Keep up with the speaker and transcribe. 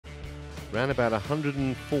Ran about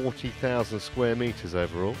 140,000 square metres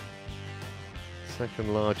overall.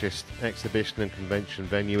 Second largest exhibition and convention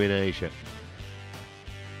venue in Asia.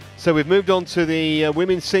 So we've moved on to the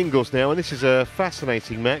women's singles now, and this is a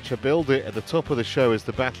fascinating match. I billed it at the top of the show as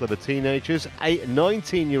the battle of the teenagers.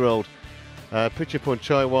 19-year-old Phittayaporn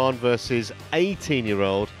Chaiwan versus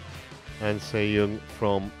 18-year-old An Se-young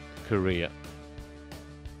from Korea.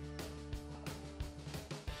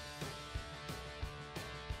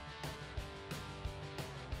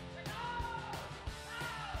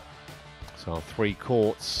 So our three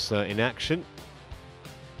courts in action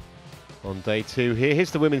on day two here. Here's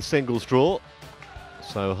the women's singles draw.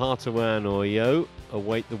 So Phittayaporn or Yo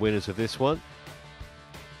await the winners of this one.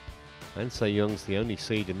 An Se-young's the only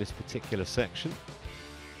seed in this particular section.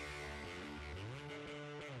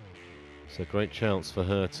 It's a great chance for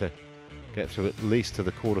her to get through at least to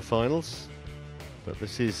the quarterfinals. But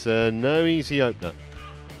this is no easy opener.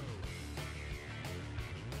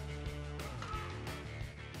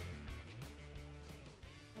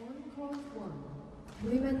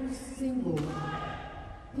 Women's single,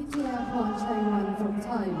 Phittayaporn Chaiwan from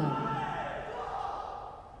Thailand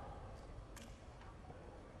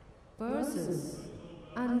versus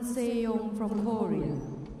An Se-young from Korea.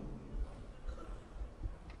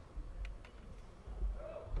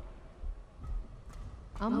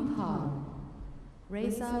 Umpire,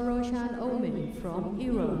 Reza Roshan Omen from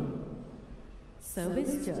Iran.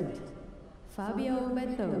 Service judge, Fabio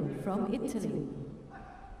Beto from Italy.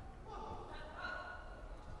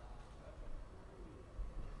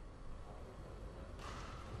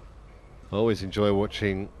 I always enjoy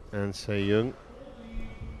watching An Se-young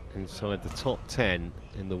inside the top 10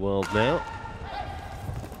 in the world now.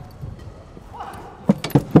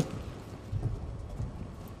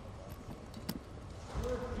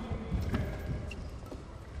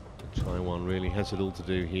 Chaiwan really has it all to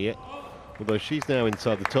do here, although she's now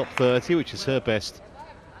inside the top 30, which is her best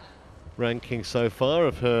ranking so far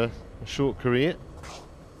of her short career.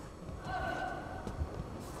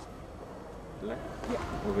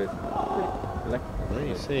 There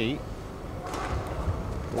you see,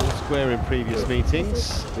 all square in previous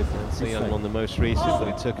meetings. An Se-young on the most recent, but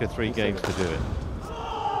it took her 3 games to do it.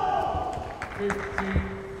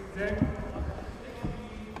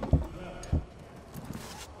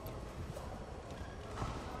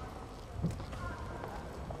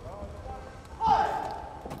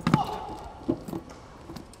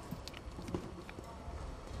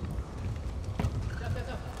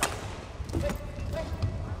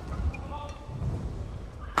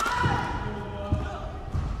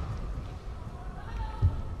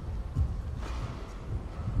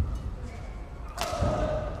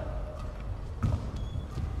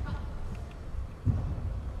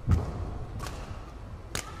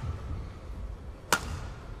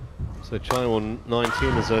 So Chaiwan 19,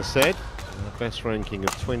 as I said, best ranking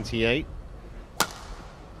of 28.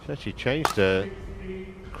 She actually changed her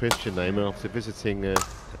Christian name after visiting a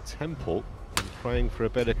temple and praying for a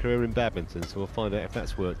better career in badminton. So we'll find out if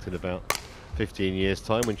that's worked in about 15 years'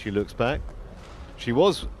 time when she looks back. She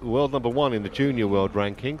was world number 1 in the junior world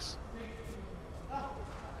rankings.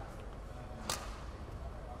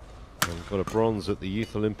 And got a bronze at the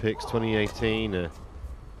Youth Olympics 2018.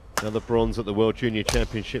 Another bronze at the World Junior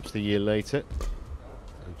Championships the year later.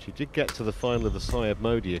 And she did get to the final of the Syed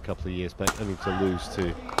Modi a couple of years back, only to lose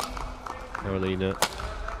to Carolina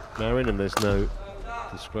Marin, and there's no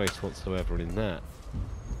disgrace whatsoever in that.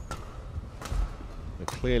 They're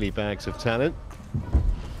clearly bags of talent,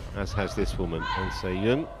 as has this woman, An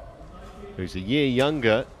Se-young, who's a year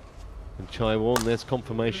younger than Chaiwan. There's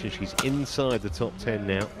confirmation she's inside the top 10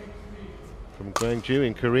 now. From Gwangju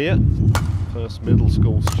in Korea. First middle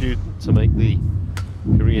school student to make the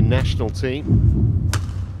Korean national team.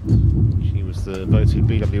 She was the voted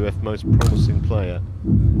BWF most promising player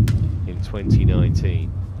in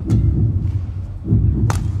 2019.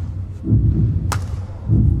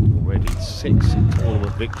 Already 6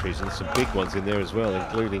 tournament victories and some big ones in there as well,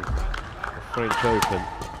 including the French Open,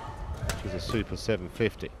 which is a Super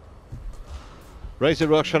 750. Reza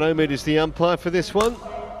Roshan Omid is the umpire for this one,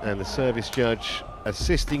 and the service judge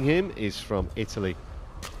assisting him is from Italy,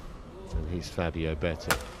 and he's Fabio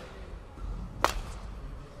Beto.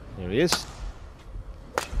 There he is.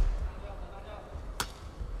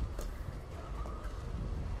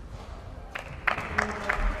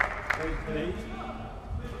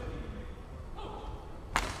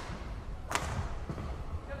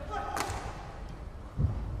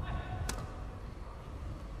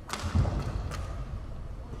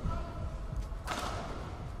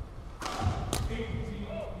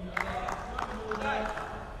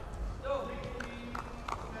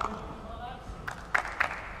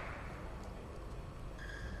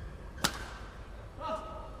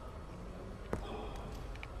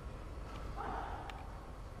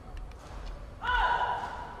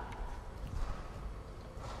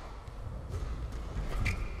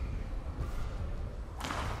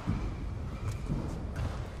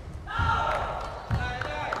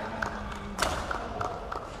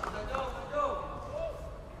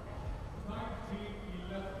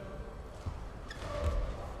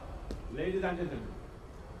 Ladies and gentlemen,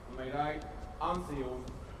 on my right, An Se-young,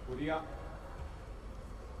 Korea.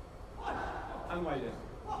 And my left,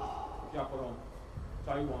 Phittayaporn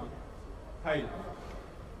Chaiwan, Thailand.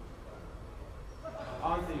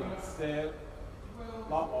 An Se-young, serve,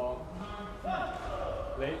 lob off,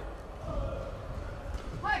 late.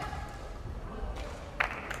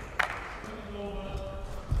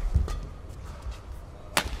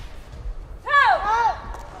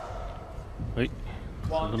 Wait,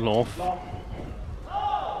 the loft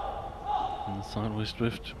and the sideways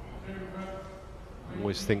drift. I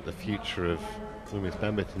always think the future of women's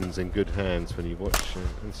badminton's in good hands when you watch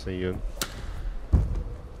An Se-young.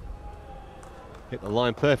 Hit the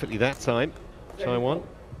line perfectly that time, Chaiwan.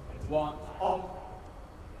 1 off.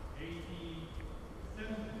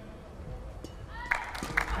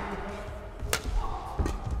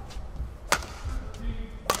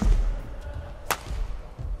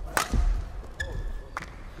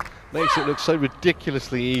 Makes it look so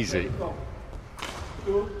ridiculously easy.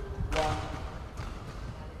 2, 1.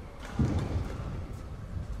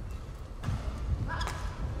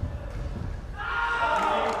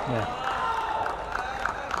 Yeah.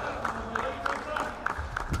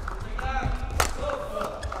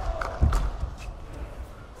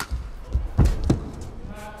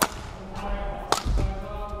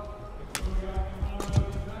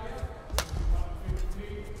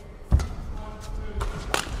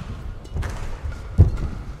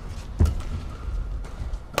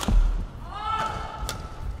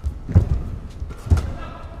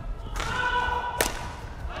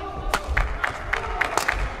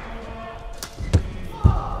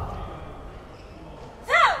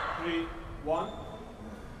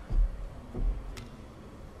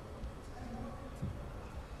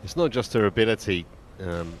 It's not just her ability,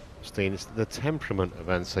 Steen, it's the temperament of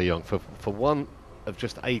An Se-young. For one of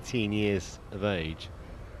just 18 years of age,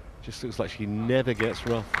 just looks like she never gets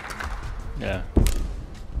rough. Yeah.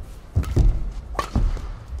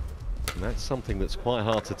 And that's something that's quite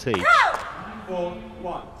hard to teach.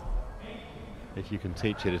 4-1. If you can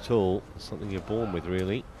teach it at all, it's something you're born with,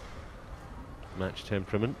 really. Match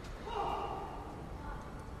temperament.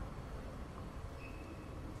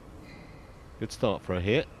 Good start for her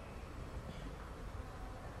here.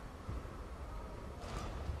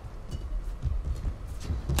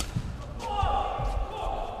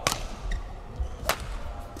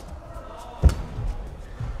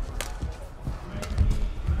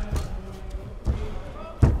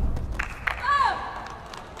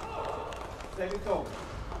 Second song.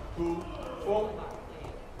 2, 4.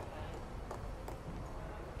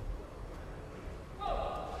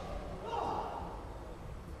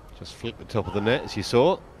 Just flicked the top of the net, as you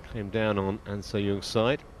saw. Came down on An Se-young's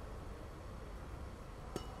side.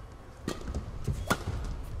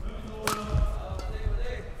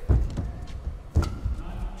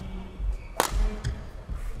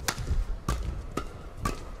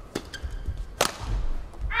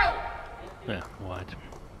 Yeah, wide.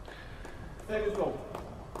 Second song.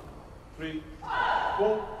 3,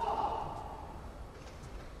 4.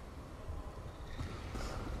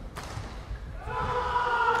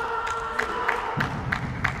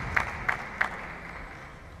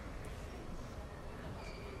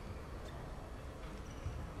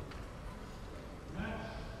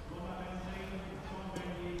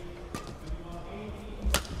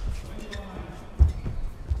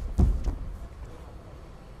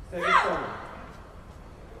 Second song.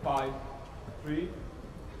 5, 3.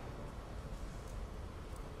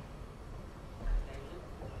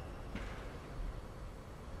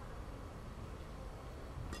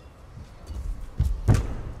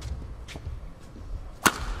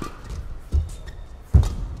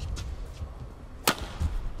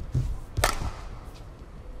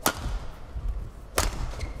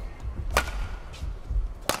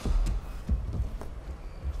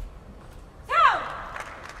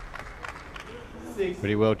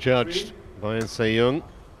 Pretty well judged by An Se-young.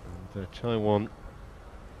 And Chaiwan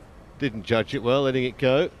didn't judge it well, letting it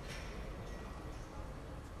go.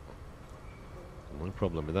 No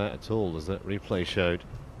problem with that at all, as that replay showed.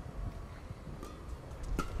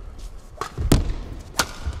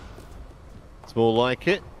 It's more like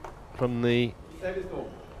it from the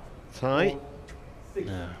Thai.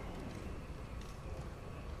 Yeah.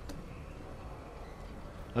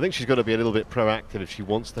 I think she's got to be a little bit proactive if she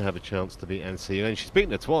wants to have a chance to beat An Se-young. And she's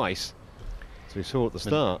beaten her twice, as we saw at the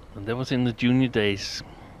start. And that was in the junior days.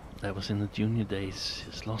 That was in the junior days.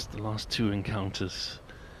 She's lost the last 2 encounters.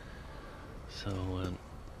 So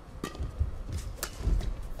I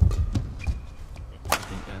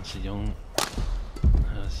think An Se-young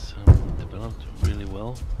has developed really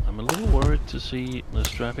well. I'm a little worried to see the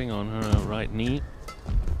strapping on her right knee.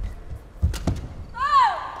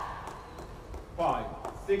 5,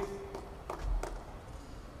 6.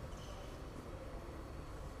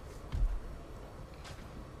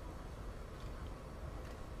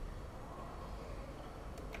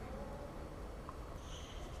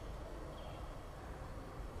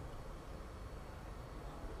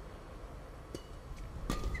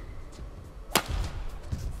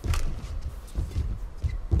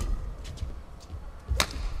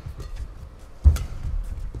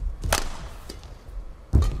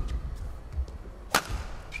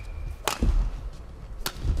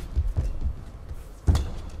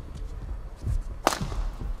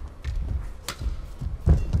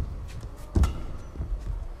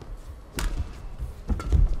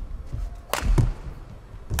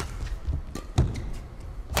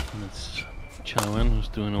 Chaiwan, who's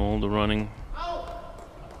doing all the running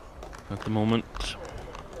at the moment.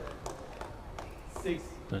 6.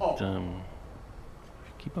 But if you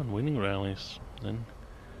keep on winning rallies, then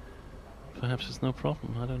perhaps it's no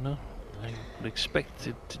problem. I don't know. I would expect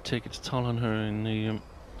it to take its toll on her in the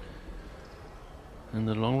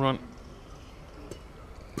long run.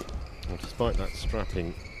 Well, despite that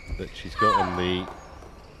strapping that she's got on the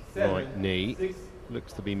 7, right knee, 6.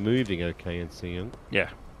 looks to be moving okay in Seung.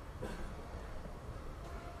 Yeah.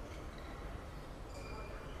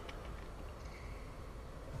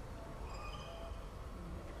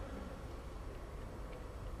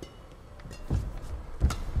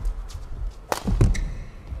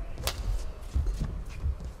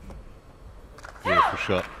 Beautiful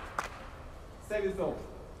shot. 7 off.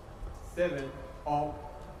 7 off.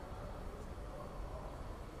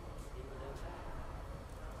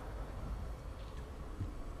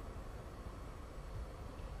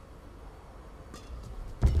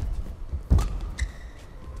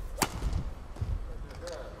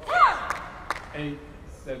 Eight,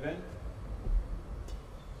 7.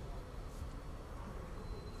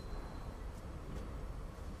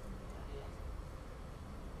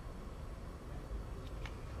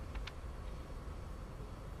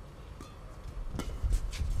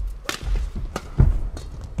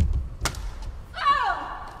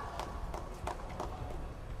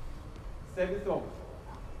 Service off.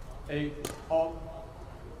 8 off.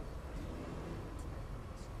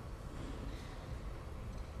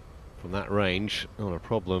 From that range, not a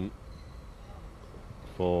problem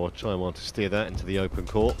for Chaiwan to steer that into the open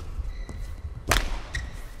court.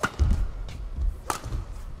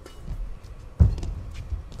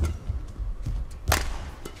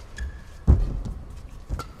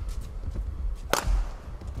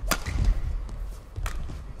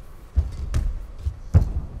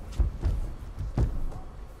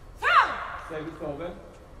 Service over.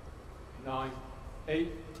 9,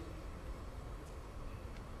 8.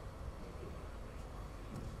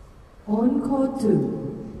 On court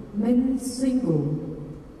 2, men's single,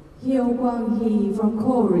 Hyo Kwang-hee from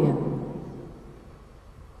Korea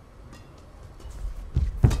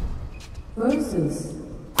versus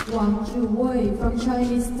Wang Ju-wei from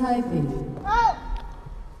Chinese Taipei.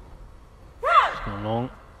 It's gone long.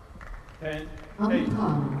 10, 8.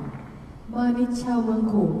 Umpire, Mani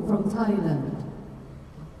Chawankong from Thailand.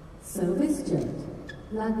 Service judge,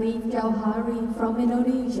 Latif Jauhari from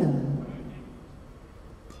Indonesia.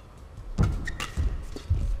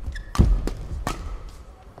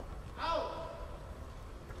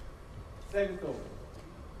 Service off.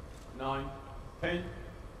 9, 10.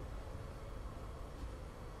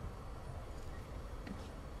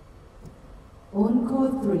 On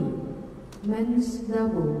court 3, men's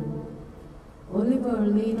double, Oliver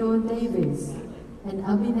Leon Davis and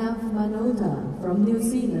Abhinav Manota from New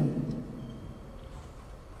Zealand.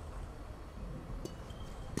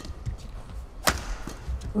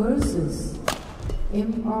 Versus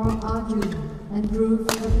M.R. Arjun and Dhruv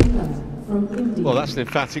Kavila from India. Well, that's an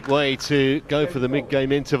emphatic way to go for the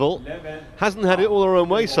mid-game interval. 11. Hasn't had it all her own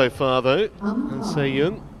way so far, though. And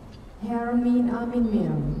Seung. Harmin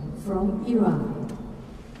Aminmir from Iran.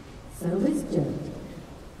 Service judge,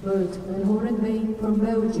 Bert Van Horenbeek from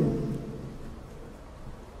Belgium.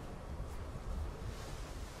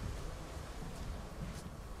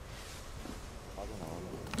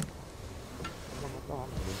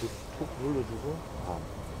 툭 눌러주고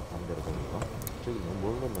반대로 보니까 저기 너무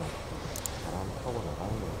멀면 바람 타고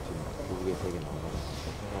나가는 거 지금 2개, 3개 나오는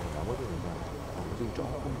생각하고 나머지는 그냥 나머지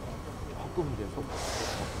조금 이제 속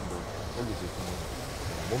조금 더 올릴 수 있으면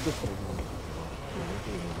몸도 쳐주는 거.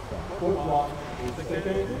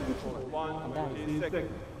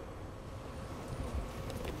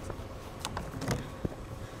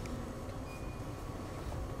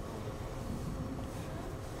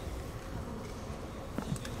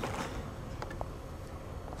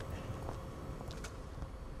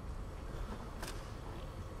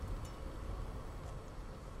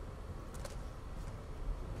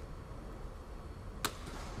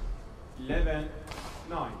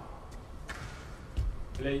 11-9.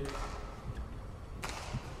 Play.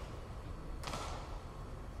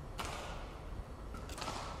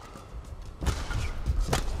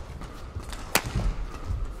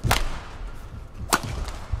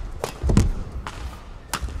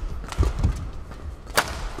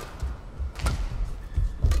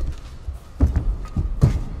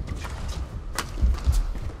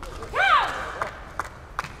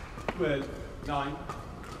 Well, 9.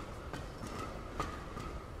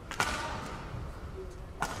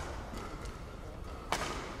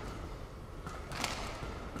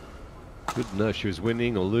 Wouldn't know if she was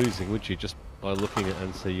winning or losing, would she? Just by looking at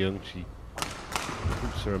An Se-young, she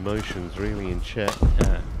keeps her emotions really in check.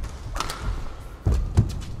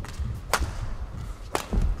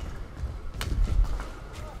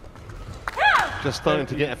 Just starting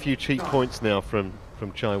to get a few cheap points now from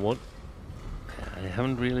Chaiwan. I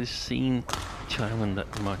haven't really seen Chaiwan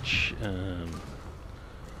that much. I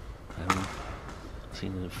haven't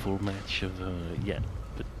seen a full match of her yet,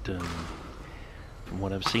 but from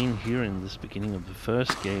what I've seen here in this beginning of the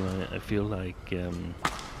first game, I feel like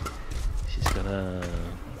she's got a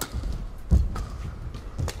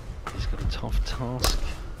tough task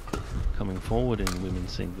coming forward in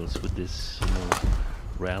women's singles with this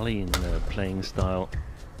rally and playing style.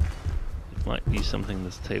 It might be something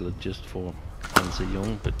that's tailored just for An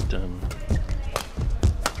Se-young, but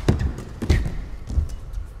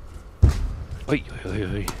oi, oi,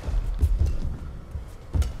 oi.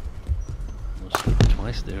 Slipped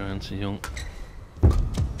twice there, An Se-young.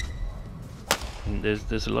 And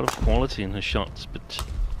there's a lot of quality in her shots, but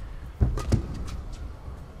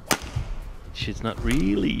she's not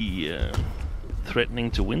really threatening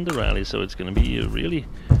to win the rally, so it's going to be a really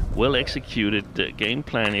well executed game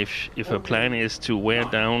plan if her plan is to wear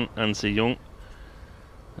down An Se-young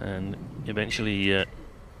and eventually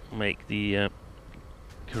make the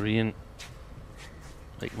Korean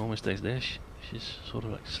make more mistakes there. She's sort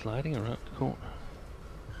of like sliding around the court.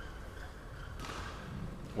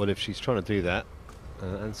 Well, if she's trying to do that,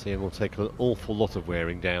 An Se-young will take an awful lot of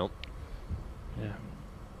wearing down. Yeah.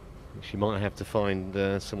 She might have to find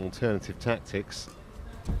some alternative tactics.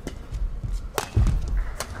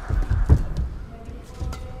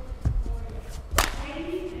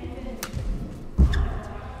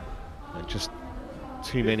 And just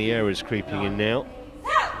too many errors creeping in now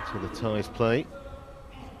to the ties play.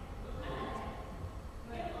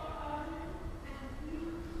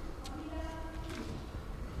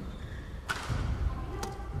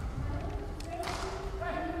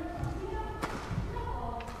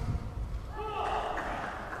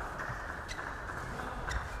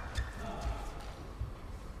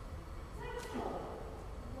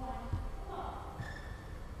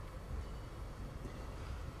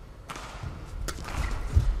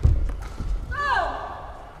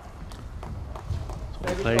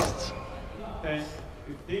 Placed. 10,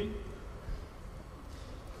 15.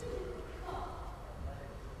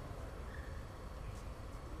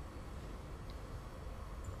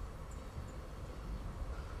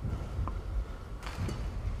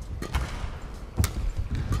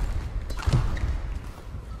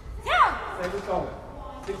 Second over.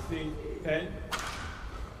 16, 10.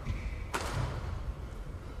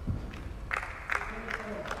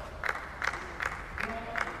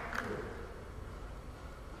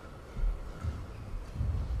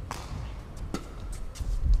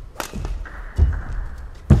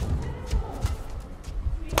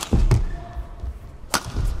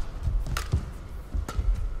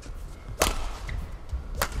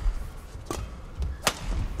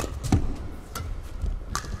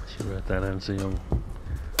 That An Se-young.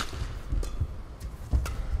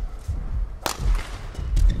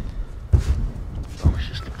 Oh,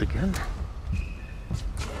 she slipped again.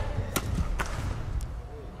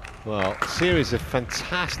 Well, series of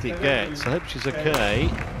fantastic gets. I hope she's okay.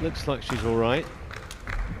 Looks like she's all right.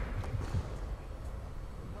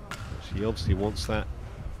 She obviously wants that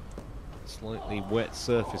slightly wet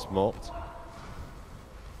surface mopped.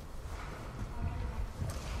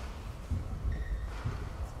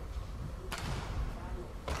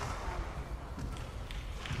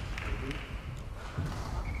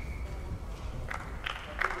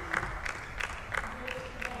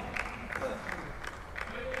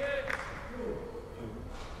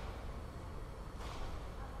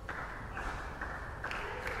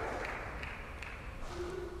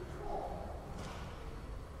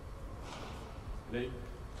 Play.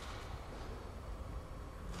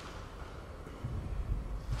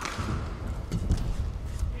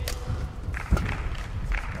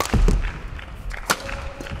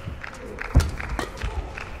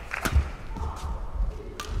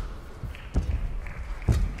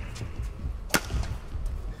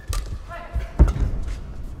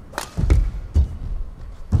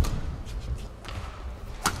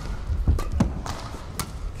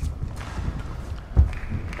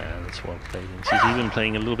 She's even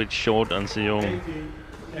playing a little bit short on Seong,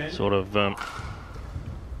 sort of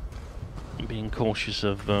being cautious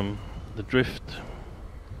of the drift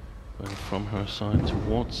going from her side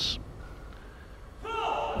towards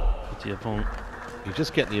Phittayaporn. You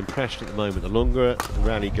just get the impression at the moment, the longer the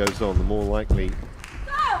rally goes on, the more likely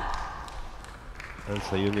An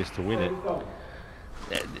Se-young is to win it.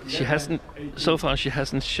 She hasn't, so far she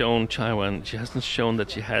hasn't shown Chaiwan, she hasn't shown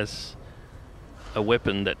that she has a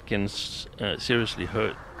weapon that can seriously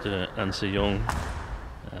hurt An Se-young.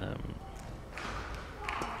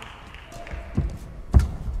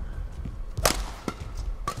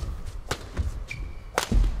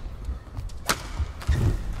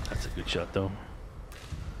 That's a good shot though.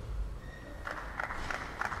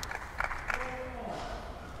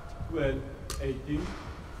 Well, 18.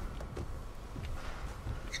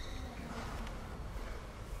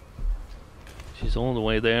 She's all the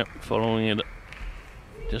way there, following it.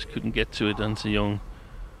 Just couldn't get to it, An Se-young.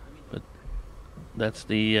 But that's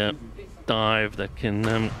the dive that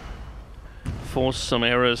can force some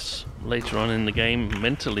errors later on in the game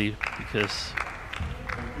mentally, because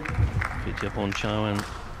Phittayaporn Chaiwan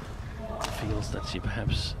feels that she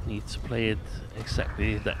perhaps needs to play it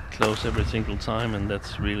exactly that close every single time, and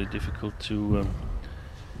that's really difficult to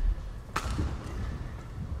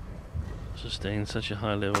sustain such a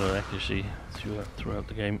high level of accuracy throughout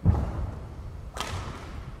the game.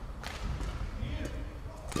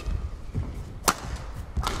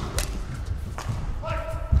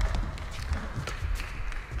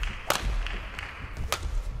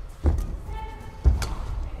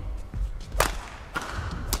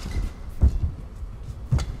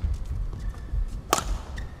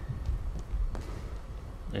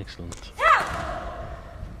 Excellent.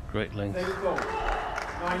 Great length. 90.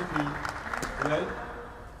 Well.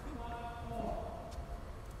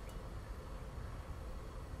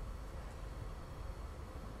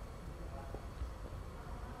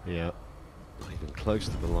 Yeah, not even close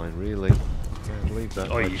to the line, really. Can't leave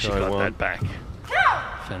that. Oh, she got that back.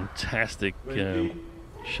 Fantastic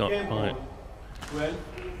shot by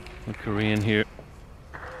the Korean here.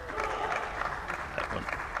 That one.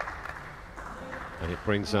 And it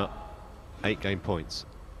brings up 8 game points.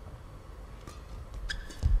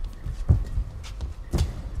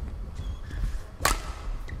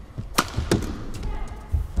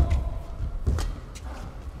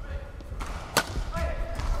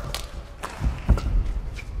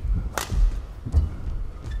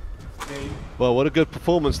 Well, what a good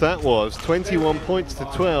performance that was. 21 points to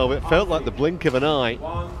 12. It felt like the blink of an eye.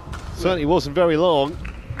 Certainly wasn't very long.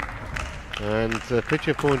 And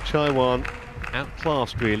Phittayaporn Chaiwan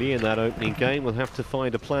outclassed really in that opening game. We'll have to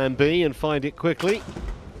find a plan B and find it quickly,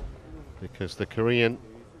 because the Korean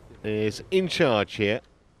is in charge here.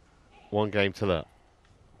 1 game to love.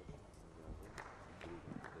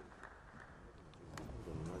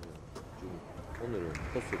 오늘은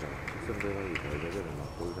코스가 직선대각이 레벨을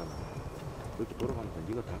막 보이잖아. 그렇게 돌아가면서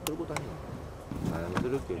네가 다 끌고 다녀.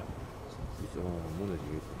 자연스럽게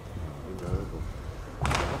무너지겠고. 그리고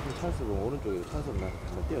같은 찬스로 오른쪽에 찬스로 나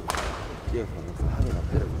한번 뛰어서 하면서 하늘을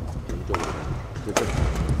때려줘. 왼쪽으로 그때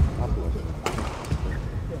앞으로 가서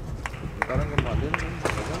다른 것만 안 되는 건가?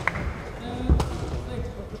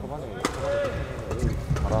 초반에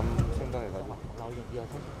바람 생각해가지고 เราอย่างเดียว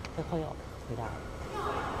ค่อยๆออกไม่ได้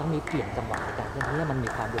ต้องมีเปลี่ยนจังหวะในการเล่นให้มันมี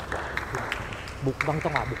ความบุกไหวขึ้นบุกบางจั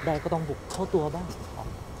งหวะบุกได้ก็ต้องบุกเข้าตัวบ้าง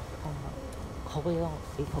เขา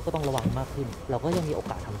ก็ต้องระวังมากขึ้นเราก็ยังมีโอ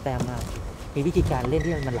กาสทำแต้มมากมีวิธีการเล่น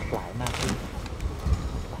ที่มันหลากหลายมากขึ้น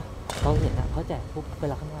เขาเห็นนะเขาแจกปุ๊บเว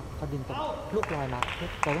ลาข้างหน้าเขาดึงกับลูกลอยมาเร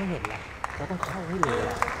าต้องเห็นแหละเราต้องเข้าให้เร็ว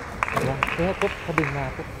เห็นไหมเพื่อปุ๊บเขาดึงมา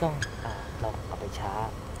ปุ๊บต้องเราเอาไปช้า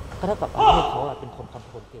ก็เท่ากับให้เขาเป็นคนคอนโ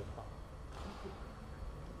ทรลเกมต่อ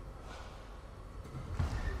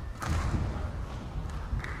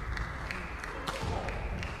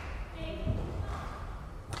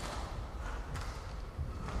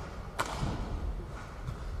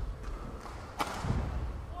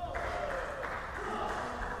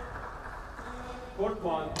Court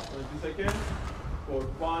 1, 20 seconds. Court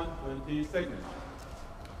 1, 20 seconds.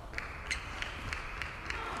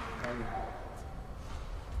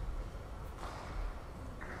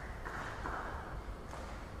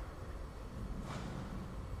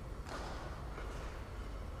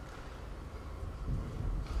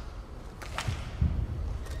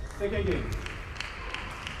 Second game.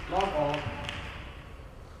 Lock off.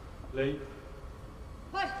 Play.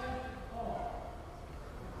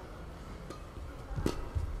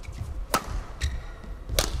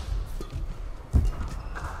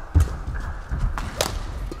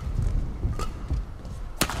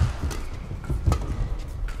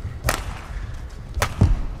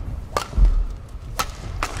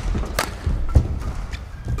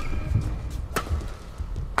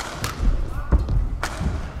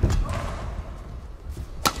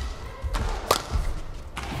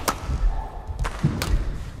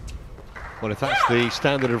 Well, if that's the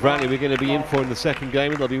standard of rally we're going to be in for in the second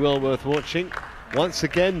game, it'll be well worth watching. Once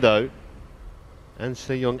again, though, An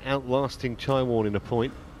Se-young outlasting Chaiwan in a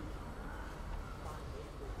point.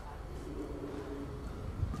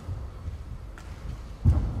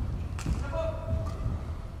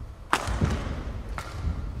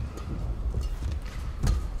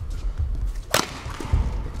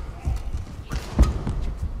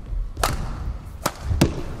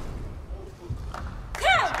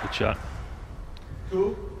 Good shot.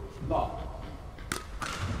 2 love.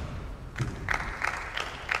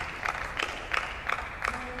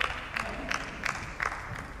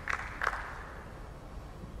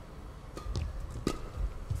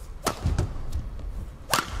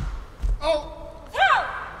 Oh!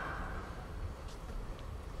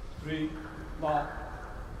 3 love.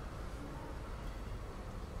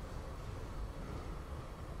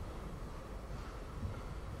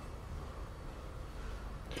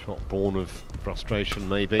 Shot born of frustration,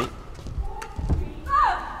 maybe.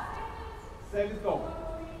 Set it go.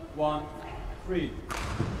 1, 3.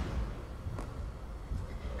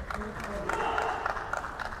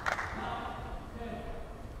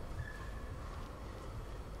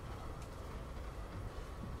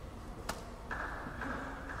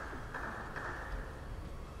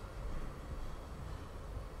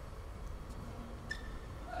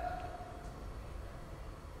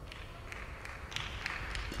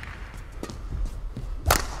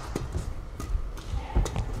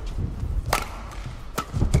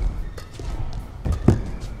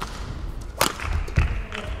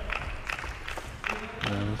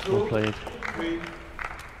 Well played. 3.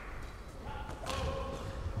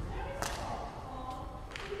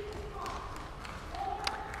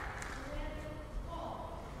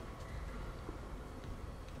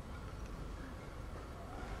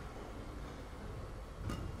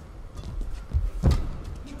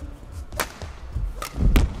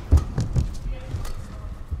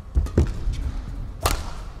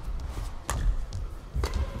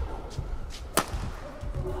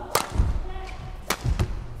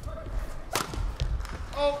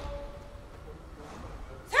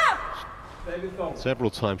 Several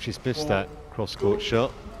times she's missed that cross-court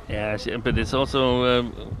shot. Yeah, but it's also,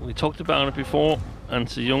 we talked about it before, An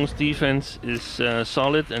Se-young's defense is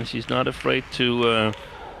solid, and she's not afraid to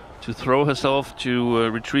throw herself to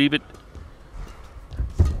retrieve it.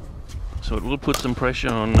 So it will put some pressure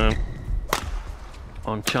on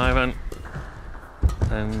Chaiwan,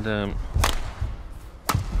 and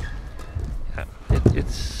yeah,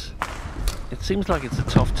 it seems like it's a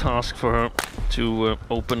tough task for her to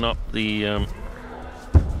open up the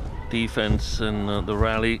defense and the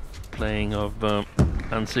rally playing of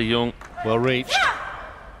An Se-young. Well reached.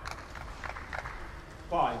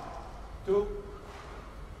 5, 2.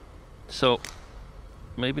 So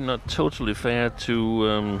maybe not totally fair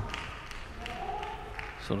to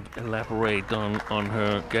sort of elaborate on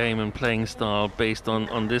her game and playing style based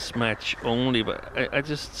on this match only, but I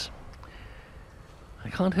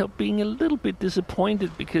can't help being a little bit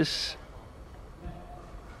disappointed, because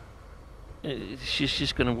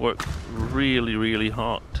she's going to work really, really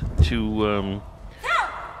hard to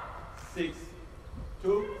 6,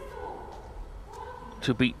 2.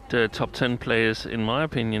 to beat top 10 players, in my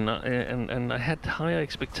opinion, and I had higher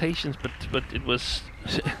expectations, but it was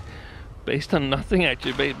based on nothing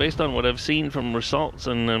actually, based on what I've seen from results,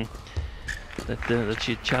 and that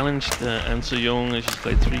she challenged An Se-young. She's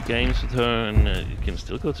played 3 games with her, and you can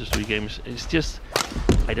still go to 3 games. It's just,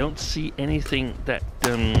 I don't see anything that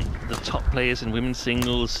the top players in women's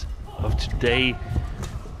singles of today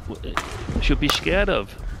should be scared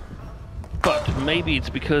of. But maybe it's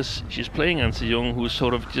because she's playing An Se-young, who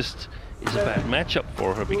sort of just is a bad matchup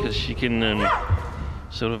for her, because she can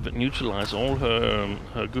sort of neutralize all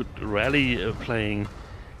her good rally playing.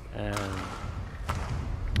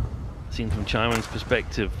 Seen from Chaiwan's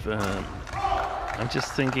perspective, I'm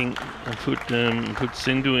just thinking, put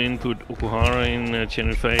Sindhu in, put Okuhara in,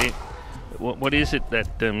 Chen Fei. What is it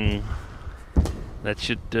that that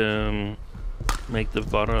should make the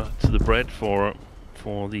butter to the bread for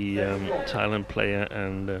the Thailand player?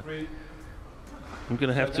 And I'm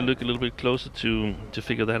gonna have to look a little bit closer to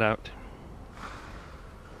figure that out.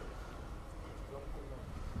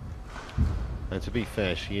 And to be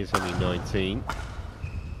fair, she is only 19.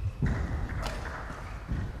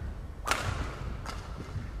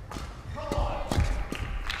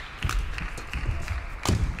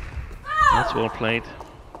 That's well played.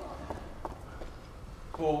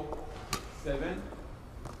 4, 7.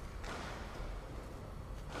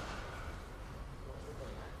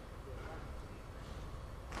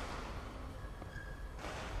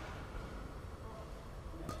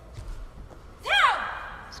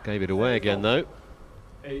 Just gave it away again though.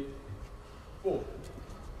 8-4.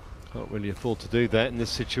 Can't really afford to do that in this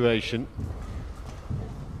situation.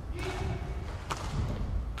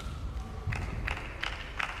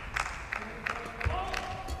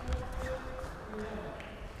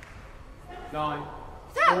 Nine,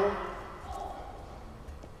 4.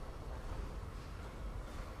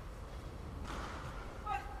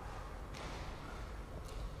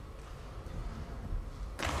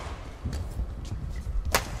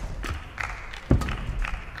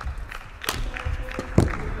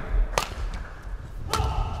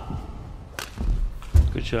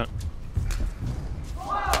 Good shot.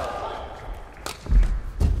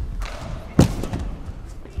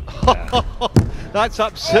 That's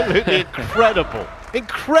absolutely incredible.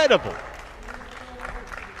 Incredible.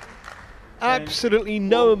 Absolutely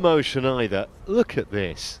no emotion either. Look at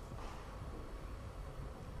this.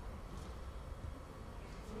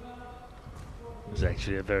 It was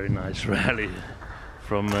actually a very nice rally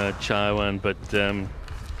from Chaiwan, but the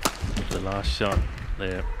last shot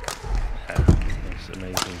there, it's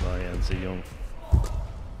amazing by An Se-young.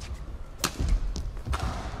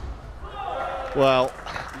 Well,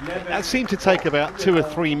 that seemed to take about 2 or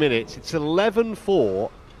 3 minutes. It's 11-4,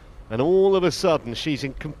 and all of a sudden she's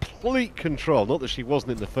in complete control. Not that she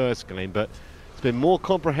wasn't in the first game, but it's been more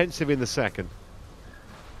comprehensive in the second.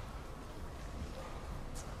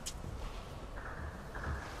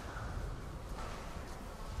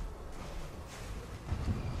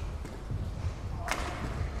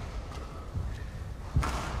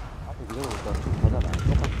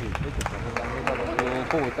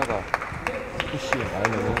 보고 있다가 푸시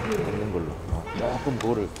라인을 잡는 걸로 조금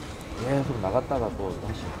볼을 계속 나갔다가 또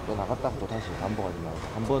다시 또 나갔다가 또 다시 반복하지 말고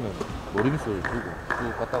한 번은 노림수를 두고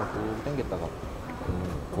쭉 갔다가 쭉 당겼다가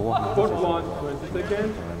그거 한번 Court 1, 20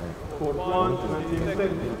 seconds. Court 1, 20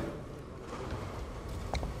 seconds.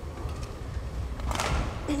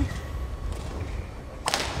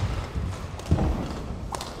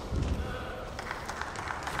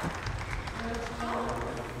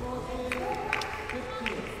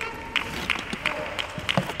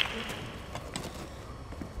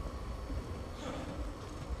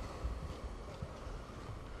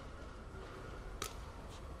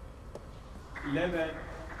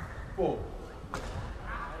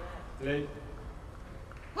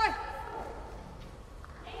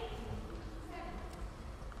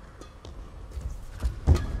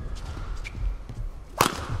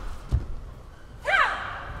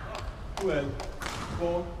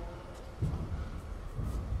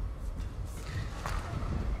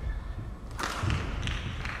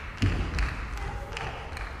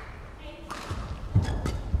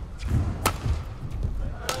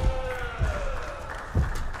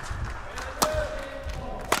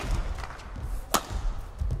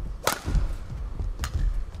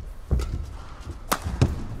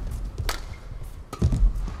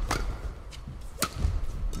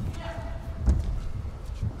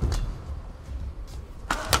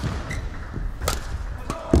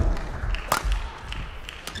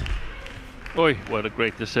 Oi, what a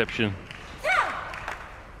great deception.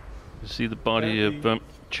 You see the body of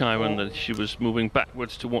Chaiwan, that she was moving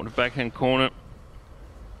backwards toward the backhand corner.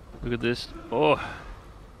 Look at this. Oh,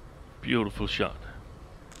 beautiful shot.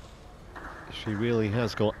 She really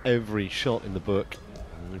has got every shot in the book.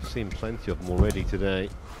 And we've seen plenty of them already today.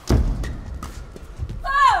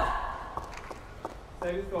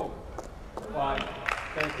 Service over.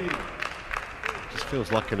 5-13. Just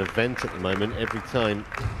feels like an event at the moment every time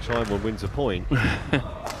Chaiwan wins a point.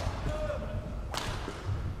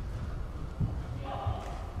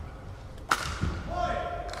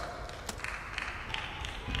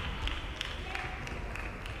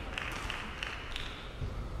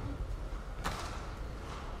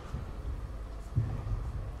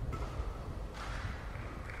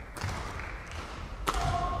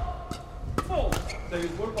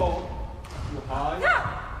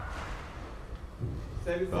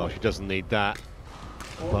 Oh, she doesn't need that.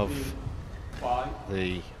 Above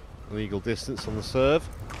the legal distance on the serve.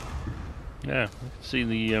 Yeah, you can see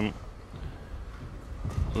the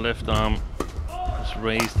left arm is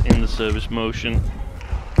raised in the service motion.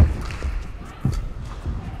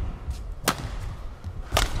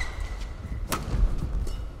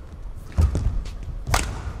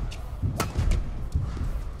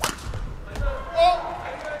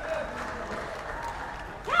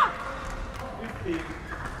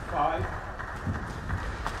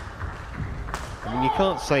 I mean, you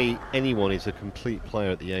can't say anyone is a complete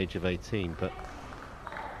player at the age of 18, but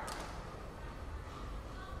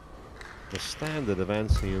the standard of An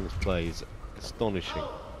Se-young's play is astonishing.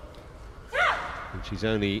 And she's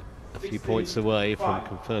only a few points away from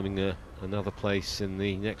confirming another place in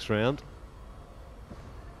the next round.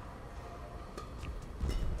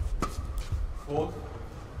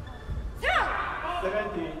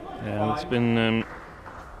 Yeah, it's been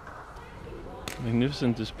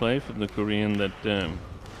magnificent display from the Korean that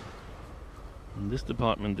this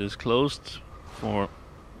department is closed for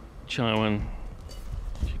Chaiwan.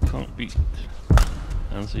 She can't beat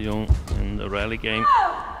An Se-young in the rally game.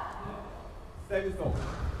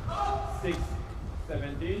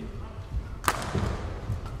 6-17.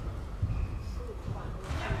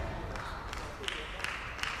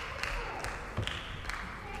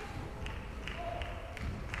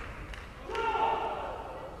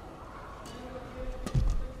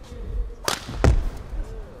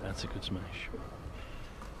 That's a good smash.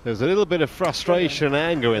 There's a little bit of frustration and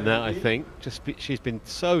anger in that, I think. She's been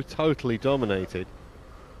so totally dominated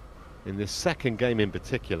in this second game in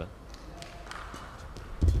particular.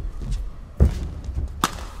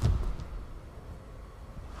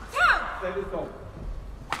 Service off.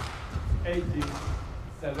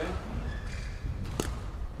 18-7.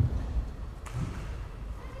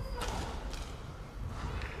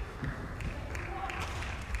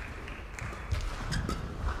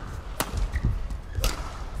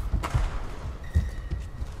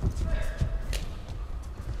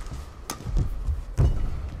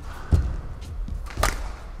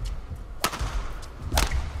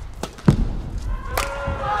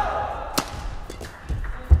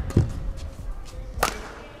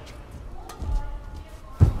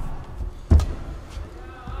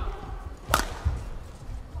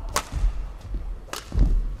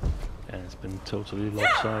 Totally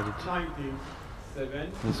lopsided. 19-7.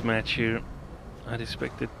 This match here, I'd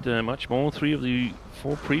expected much more. 3 of the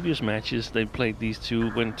 4 previous matches they played, these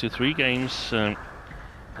two went to 3 games. And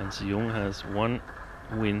Se-young has 1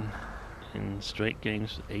 win in straight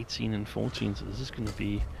games, 18 and 14. So this is going to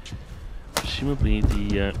be presumably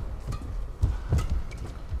the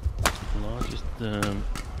largest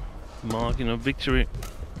margin of victory.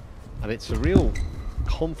 And it's a real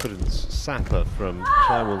confidence sapper from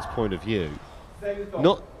Chaiwan's point of view.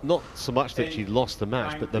 Not so much that she lost the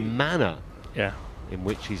match, but the manner in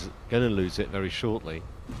which she's going to lose it very shortly.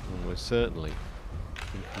 Almost certainly.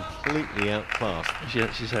 Been completely outclassed.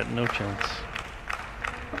 She's had no chance.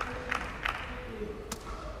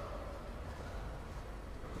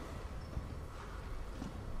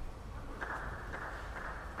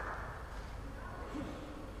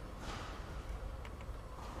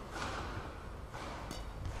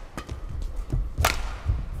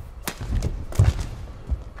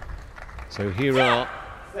 So here are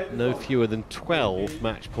no fewer than 12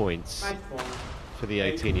 match points for the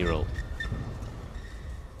 18-year-old.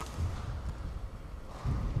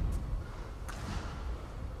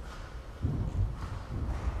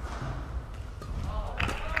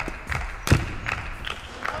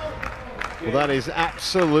 Well, that is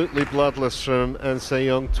absolutely bloodless from An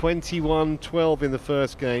Se-young. 21-12 in the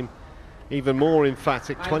first game. Even more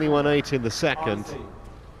emphatic, 21-8 in the second.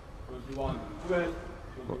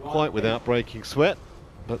 Not quite without breaking sweat,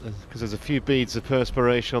 but because there's a few beads of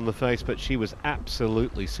perspiration on the face, but she was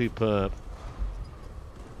absolutely superb.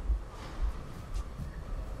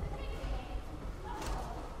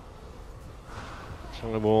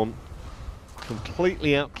 Chaiwan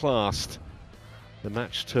completely outclassed. The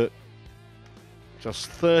match took just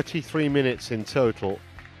 33 minutes in total.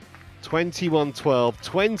 21-12,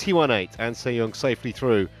 21-8, An Se-young safely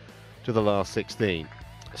through to the last 16.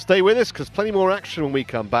 Stay with us because plenty more action when we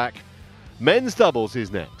come back. Men's doubles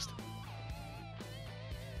is next.